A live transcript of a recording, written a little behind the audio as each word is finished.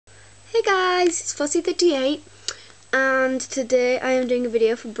Hey guys, it's Fuzzy38 and today I am doing a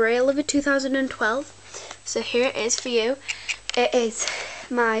video for Braille of 2012. So here it is for you. It is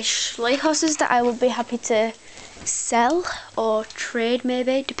my Schleich horses that I will be happy to sell or trade,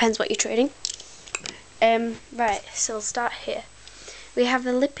 maybe, depends what you're trading. Right, so we'll start here. We have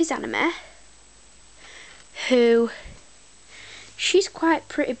the Lippy's Anime, who she's quite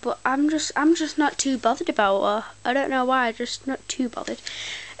pretty, but I'm just not too bothered about her. I don't know why, just not too bothered.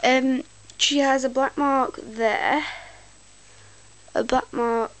 She has a black mark there. A black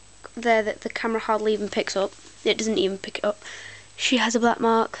mark there that the camera hardly even picks up. It doesn't even pick it up. She has a black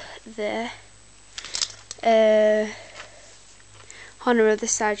mark there. On her other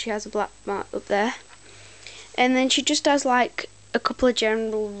side she has a black mark up there. And then she just has like a couple of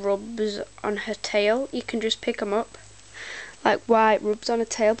general rubs on her tail. You can just pick them up. Like white rubs on her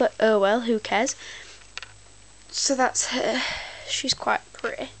tail, but oh well, who cares. So that's her. She's quite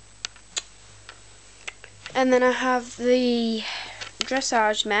pretty. And then I have the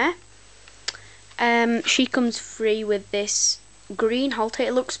dressage mare. She comes free with this green halter.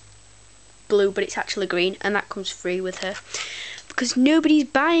 It looks blue, but it's actually green, and that comes free with her because nobody's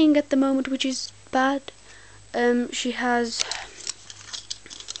buying at the moment, which is bad. She has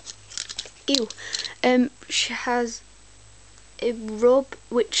she has a rub,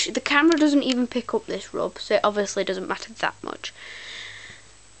 which the camera doesn't even pick up this rub, so it obviously doesn't matter that much.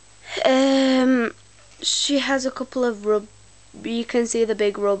 She has a couple of rub. You can see the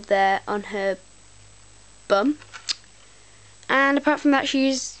big rub there on her bum, and apart from that,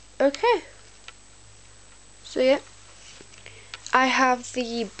 she's okay. So yeah, I have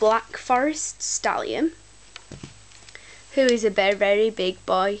the Black Forest Stallion, who is a very, very big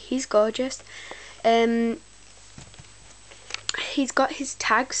boy. He's gorgeous. He's got his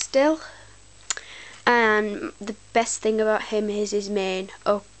tag still, and the best thing about him is his mane.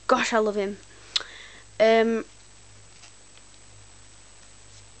 Oh gosh, I love him.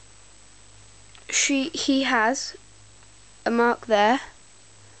 He has a mark there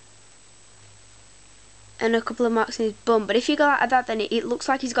and a couple of marks in his bum, but if you go like that, then it looks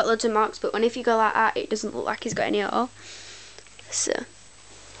like he's got loads of marks, but if you go like that, it doesn't look like he's got any at all. So,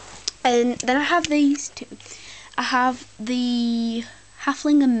 and then I have these two. I have the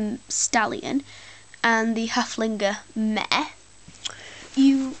Halflinger Stallion and the Halflinger Mare.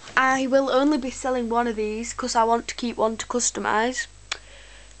 I will only be selling one of these because I want to keep one to customise.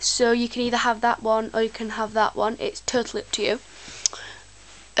 So you can either have that one or you can have that one. It's totally up to you.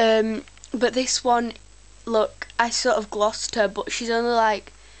 But this one, look, I sort of glossed her, but she's only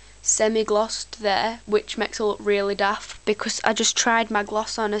like semi-glossed there, which makes her look really daft because I just tried my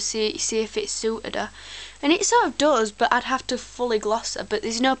gloss on her, see if it suited her. And it sort of does, but I'd have to fully gloss her, but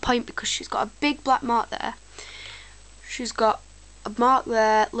there's no point because she's got a big black mark there. She's got a mark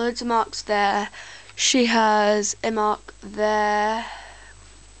there, loads of marks there. She has a mark there.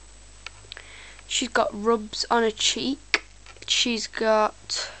 She's got rubs on her cheek. She's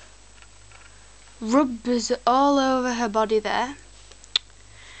got rubs all over her body there.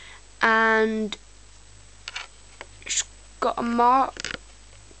 And she's got a mark.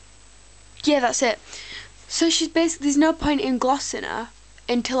 Yeah, that's it. So she's basically, there's no point in glossing her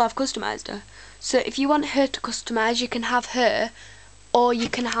until I've customised her. So if you want her to customise, you can have her or you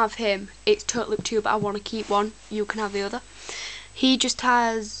can have him. It's totally up to you, but I want to keep one. You can have the other. He just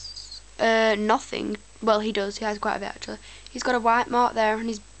has nothing. Well, he does. He has quite a bit actually. He's got a white mark there on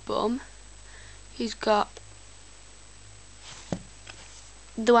his bum. He's got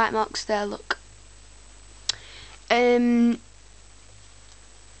the white marks there. Look.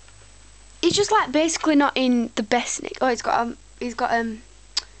 He's just like basically not in the best nick. Oh, he's got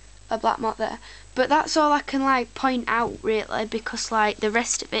a black mark there. But that's all I can like point out really, because like the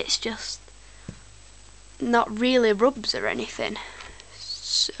rest of it's just not really rubs or anything.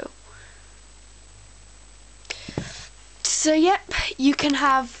 So yep, you can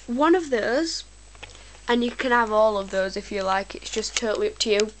have one of those and you can have all of those if you like. It's just totally up to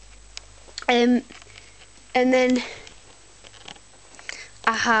you. And then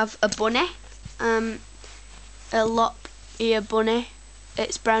I have a bunny, a lop ear bunny.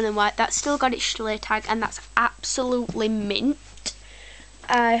 It's brown and white. That's still got its Schleich tag, and that's absolutely mint.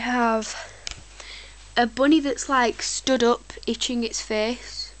 I have a bunny that's like stood up, itching its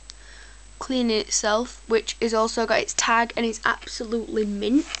face, cleaning itself, which is also got its tag and it's absolutely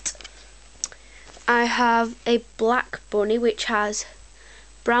mint. I have a black bunny which has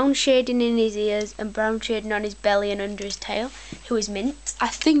brown shading in his ears and brown shading on his belly and under his tail, who is mint. I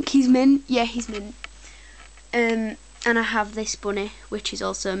think he's mint. Yeah, he's mint. And I have this bunny, which is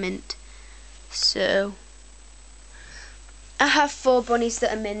also mint. So I have 4 bunnies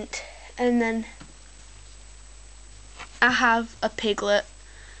that are mint. And then I have a piglet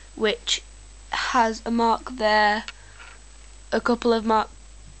which has a mark there, a couple of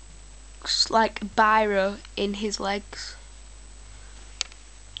marks like biro in his legs.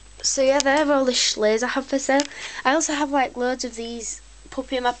 So yeah, they're all the Schleichs I have for sale. I also have like loads of these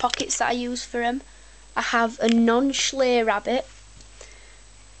puppy in my pockets that I use for him. I have a non-Schleich rabbit.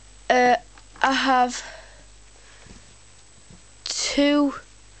 I have 2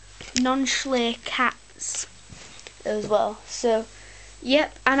 non-Schleich cats as well. So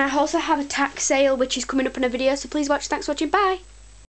yep, and I also have a tax sale which is coming up in a video, so please watch. Thanks for watching, bye.